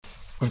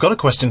We've got a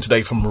question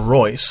today from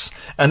Royce,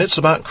 and it's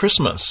about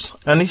Christmas.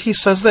 And he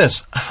says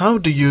this: how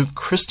do you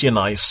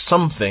Christianize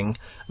something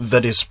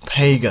that is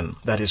pagan,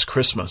 that is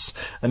Christmas?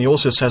 And he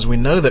also says, we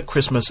know that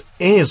Christmas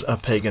is a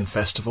pagan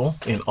festival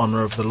in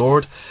honor of the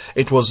Lord.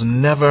 It was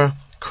never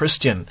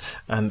Christian.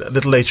 And a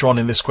little later on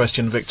in this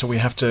question, Victor, we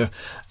have to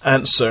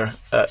answer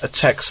a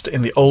text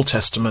in the Old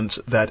Testament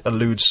that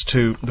alludes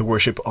to the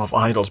worship of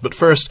idols. But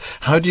first,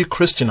 how do you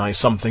Christianize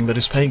something that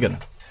is pagan?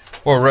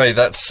 Well, Ray,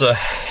 that's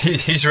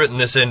he's written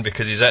this in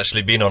because he's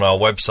actually been on our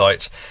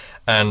website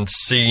and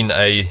seen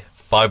a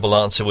Bible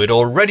answer we'd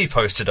already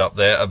posted up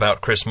there about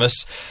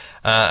Christmas,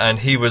 and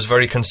he was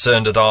very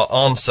concerned at our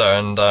answer,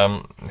 and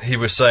he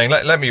was saying,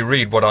 let me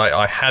read what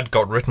I had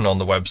got written on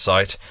the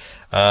website,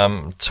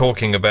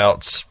 talking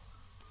about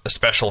a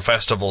special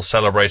festival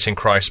celebrating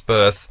Christ's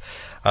birth.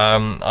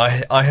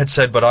 I had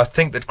said, but I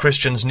think that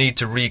Christians need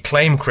to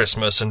reclaim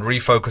Christmas and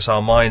refocus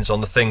our minds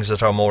on the things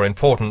that are more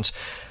important.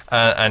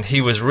 And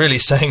he was really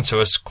saying to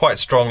us quite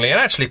strongly, and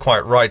actually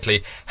quite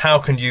rightly, how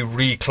can you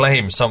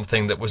reclaim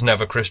something that was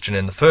never Christian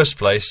in the first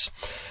place?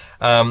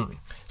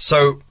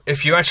 So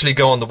if you actually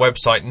go on the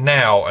website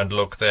now and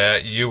look there,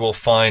 you will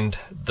find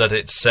that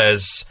it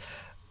says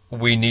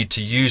we need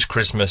to use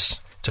Christmas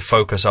to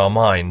focus our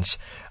minds.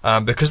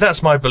 Because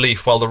that's my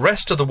belief. While the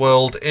rest of the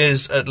world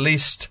is at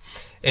least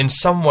in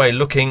some way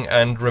looking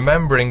and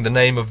remembering the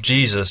name of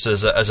Jesus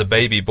as a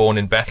baby born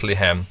in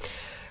Bethlehem,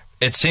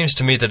 it seems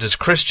to me that as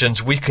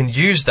Christians we can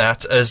use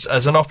that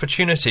as an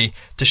opportunity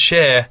to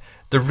share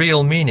the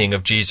real meaning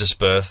of Jesus'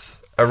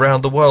 birth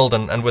around the world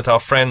and with our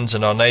friends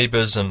and our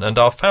neighbours and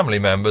our family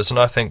members, and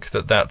I think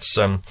that that's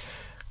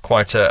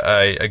quite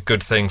a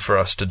good thing for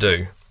us to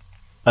do.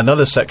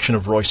 Another section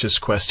of Royce's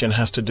question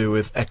has to do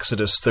with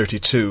Exodus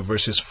 32,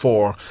 verses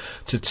 4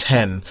 to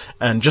 10.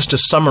 And just to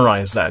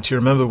summarize that, you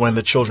remember when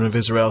the children of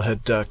Israel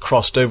had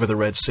crossed over the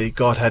Red Sea,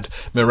 God had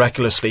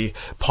miraculously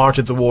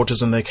parted the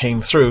waters and they came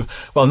through.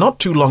 Well, not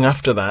too long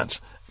after that,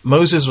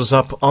 Moses was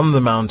up on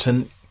the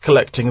mountain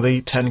collecting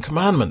the 10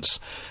 Commandments.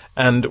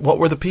 And what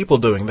were the people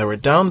doing? They were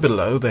down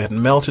below. They had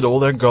melted all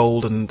their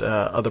gold and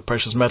other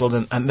precious metals,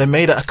 and they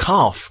made a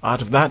calf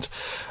out of that.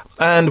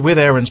 And with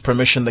Aaron's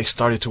permission, they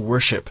started to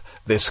worship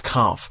this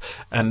calf.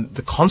 And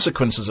the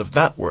consequences of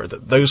that were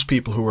that those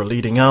people who were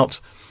leading out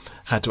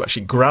had to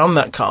actually ground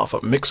that calf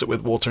up, mix it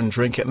with water and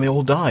drink it, and they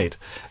all died.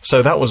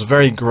 So that was a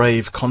very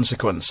grave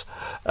consequence.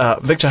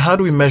 Victor, how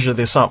do we measure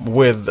this up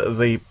with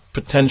the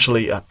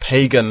potentially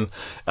pagan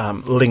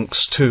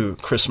links to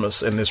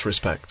Christmas in this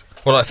respect?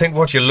 Well, I think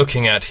what you're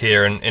looking at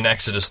here in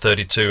Exodus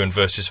 32 and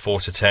verses 4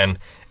 to 10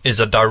 is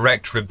a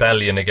direct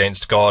rebellion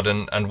against God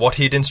and what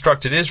he'd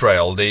instructed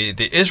Israel.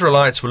 The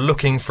Israelites were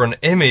looking for an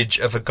image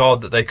of a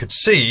God that they could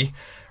see,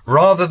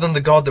 rather than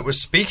the God that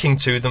was speaking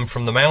to them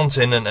from the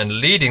mountain and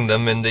leading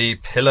them in the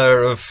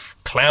pillar of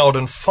cloud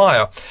and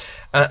fire.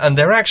 And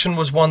their action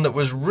was one that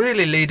was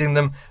really leading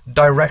them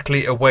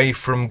directly away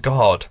from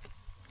God.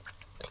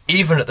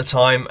 Even at the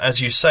time,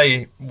 as you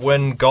say,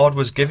 when God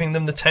was giving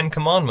them the 10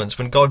 Commandments,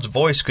 when God's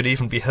voice could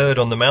even be heard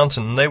on the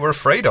mountain, and they were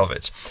afraid of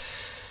it.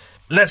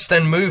 Let's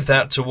then move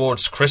that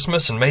towards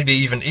Christmas and maybe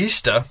even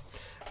Easter,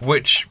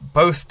 which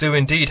both do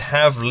indeed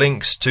have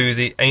links to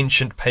the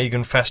ancient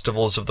pagan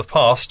festivals of the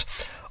past,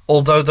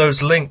 although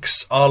those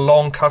links are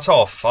long cut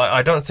off.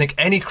 I don't think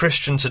any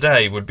Christian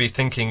today would be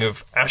thinking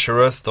of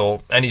Asheroth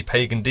or any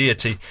pagan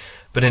deity,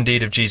 but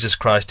indeed of Jesus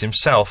Christ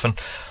himself. And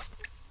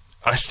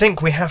I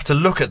think we have to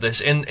look at this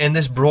in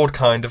this broad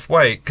kind of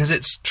way, because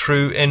it's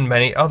true in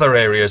many other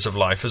areas of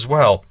life as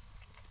well.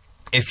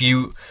 If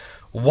you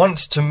want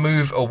to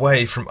move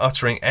away from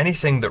uttering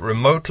anything that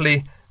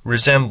remotely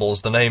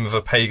resembles the name of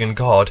a pagan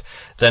god,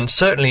 then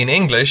certainly in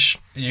English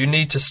you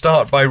need to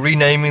start by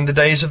renaming the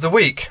days of the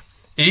week,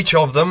 each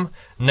of them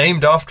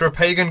named after a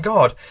pagan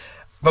god.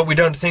 But we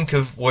don't think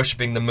of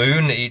worshipping the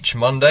moon each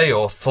Monday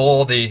or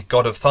Thor, the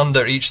god of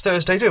thunder, each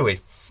Thursday, do we?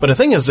 But the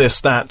thing is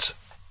this, that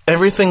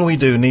everything we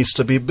do needs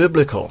to be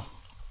biblical.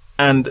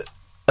 And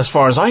as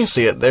far as I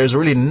see it, there's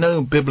really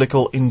no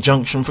biblical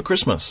injunction for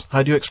Christmas.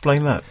 How do you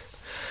explain that?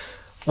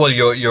 Well,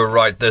 you're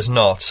right, there's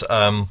not.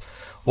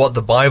 What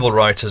the Bible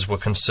writers were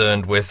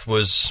concerned with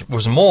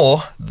was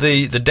more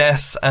the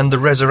death and the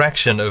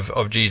resurrection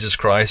of Jesus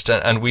Christ,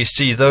 and we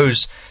see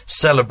those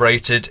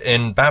celebrated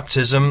in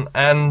baptism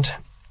and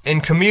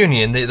in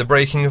communion, the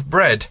breaking of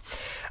bread.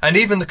 And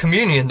even the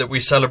communion that we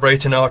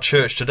celebrate in our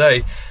church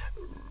today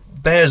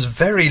bears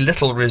very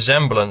little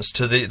resemblance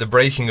to the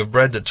breaking of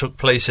bread that took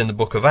place in the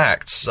book of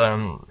Acts.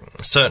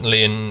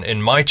 Certainly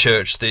in my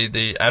church,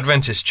 the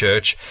Adventist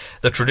church,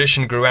 the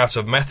tradition grew out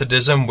of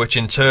Methodism, which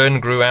in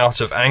turn grew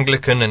out of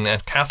Anglican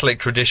and Catholic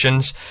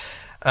traditions,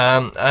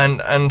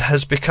 and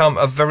has become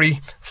a very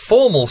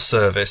formal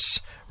service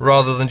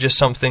rather than just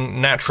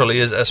something naturally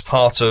as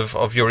part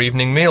of your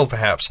evening meal,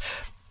 perhaps.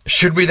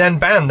 Should we then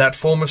ban that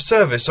form of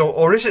service,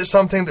 or is it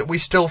something that we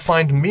still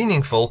find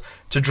meaningful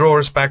to draw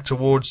us back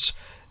towards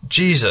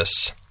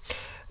Jesus?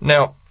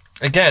 Now,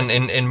 again,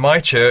 in my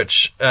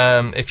church,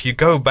 if you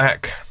go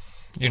back,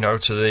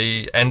 to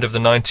the end of the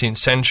 19th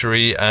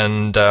century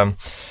and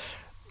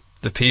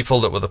the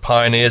people that were the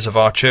pioneers of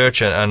our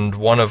church, and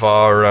one of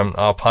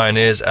our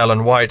pioneers,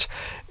 Ellen White,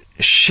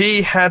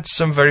 she had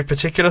some very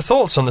particular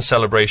thoughts on the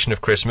celebration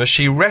of Christmas.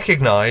 She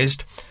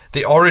recognized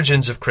the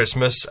origins of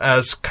Christmas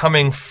as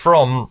coming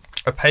from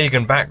a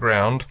pagan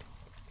background,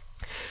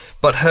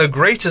 but her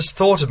greatest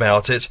thought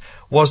about it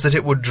was that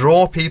it would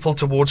draw people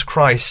towards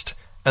Christ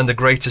and the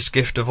greatest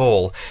gift of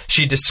all.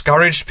 She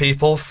discouraged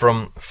people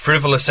from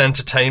frivolous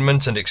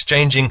entertainment and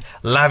exchanging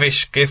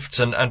lavish gifts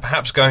and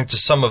perhaps going to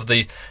some of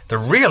the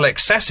real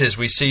excesses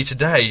we see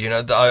today. You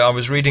know, I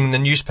was reading in the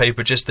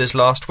newspaper just this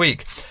last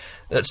week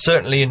that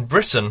certainly in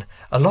Britain,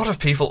 a lot of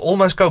people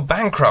almost go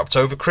bankrupt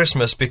over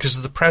Christmas because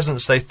of the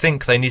presents they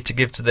think they need to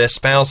give to their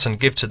spouse and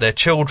give to their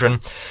children.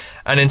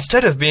 And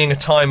instead of being a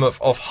time of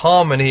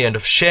harmony and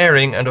of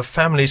sharing and of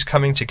families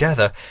coming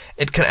together,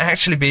 it can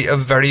actually be a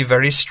very,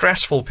 very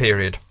stressful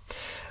period.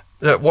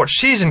 What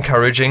she's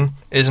encouraging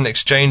is an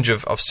exchange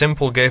of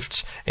simple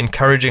gifts,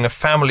 encouraging a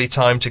family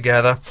time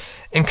together,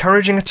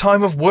 encouraging a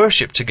time of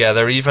worship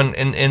together, even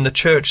in the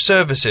church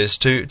services,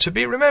 to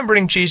be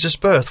remembering Jesus'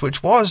 birth,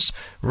 which was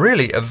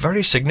really a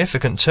very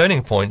significant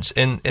turning point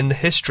in the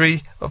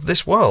history of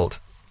this world.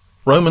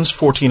 Romans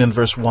 14 and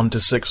verse 1 to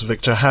 6,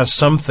 Victor, has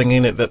something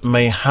in it that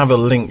may have a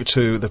link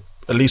to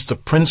at least the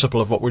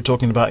principle of what we're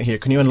talking about here.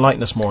 Can you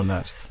enlighten us more on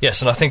that?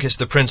 Yes, and I think it's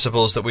the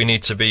principles that we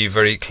need to be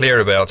very clear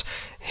about.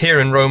 Here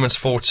in Romans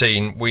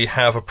 14, we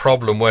have a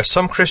problem where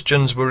some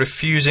Christians were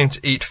refusing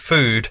to eat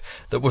food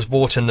that was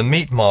bought in the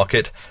meat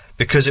market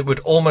because it would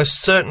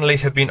almost certainly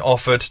have been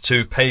offered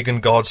to pagan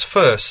gods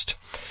first.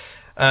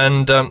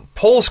 And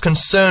Paul's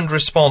concerned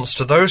response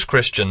to those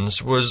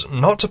Christians was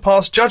not to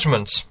pass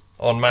judgment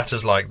on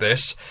matters like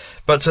this,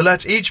 but to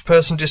let each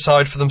person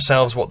decide for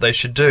themselves what they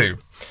should do.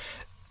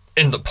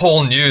 In that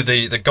Paul knew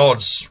the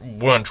gods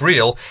weren't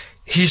real,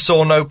 he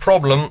saw no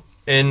problem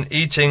in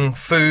eating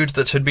food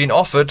that had been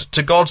offered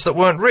to gods that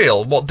weren't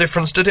real. What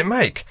difference did it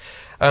make?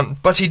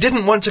 But he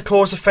didn't want to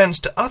cause offence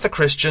to other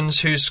Christians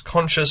whose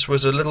conscience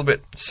was a little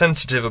bit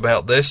sensitive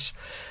about this,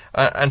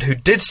 and who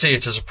did see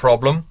it as a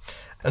problem.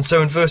 And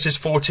so in verses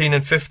 14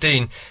 and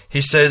 15,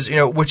 he says,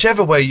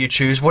 whichever way you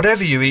choose,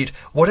 whatever you eat,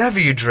 whatever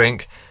you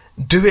drink,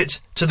 do it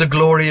to the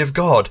glory of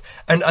God.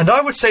 And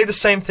I would say the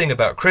same thing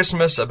about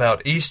Christmas,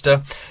 about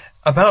Easter,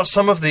 about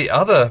some of the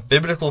other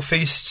biblical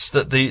feasts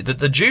that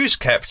the Jews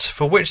kept,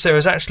 for which there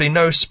is actually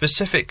no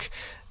specific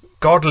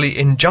godly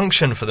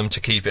injunction for them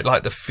to keep it,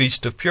 like the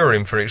Feast of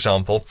Purim, for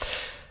example.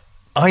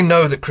 I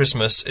know that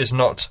Christmas is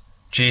not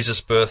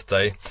Jesus'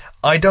 birthday.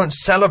 I don't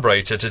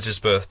celebrate it as his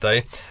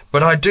birthday,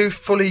 but I do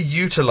fully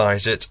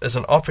utilize it as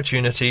an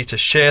opportunity to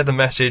share the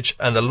message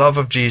and the love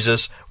of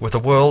Jesus with a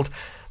world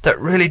that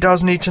really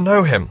does need to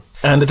know him.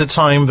 And at a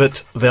time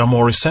that they are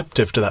more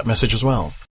receptive to that message as well.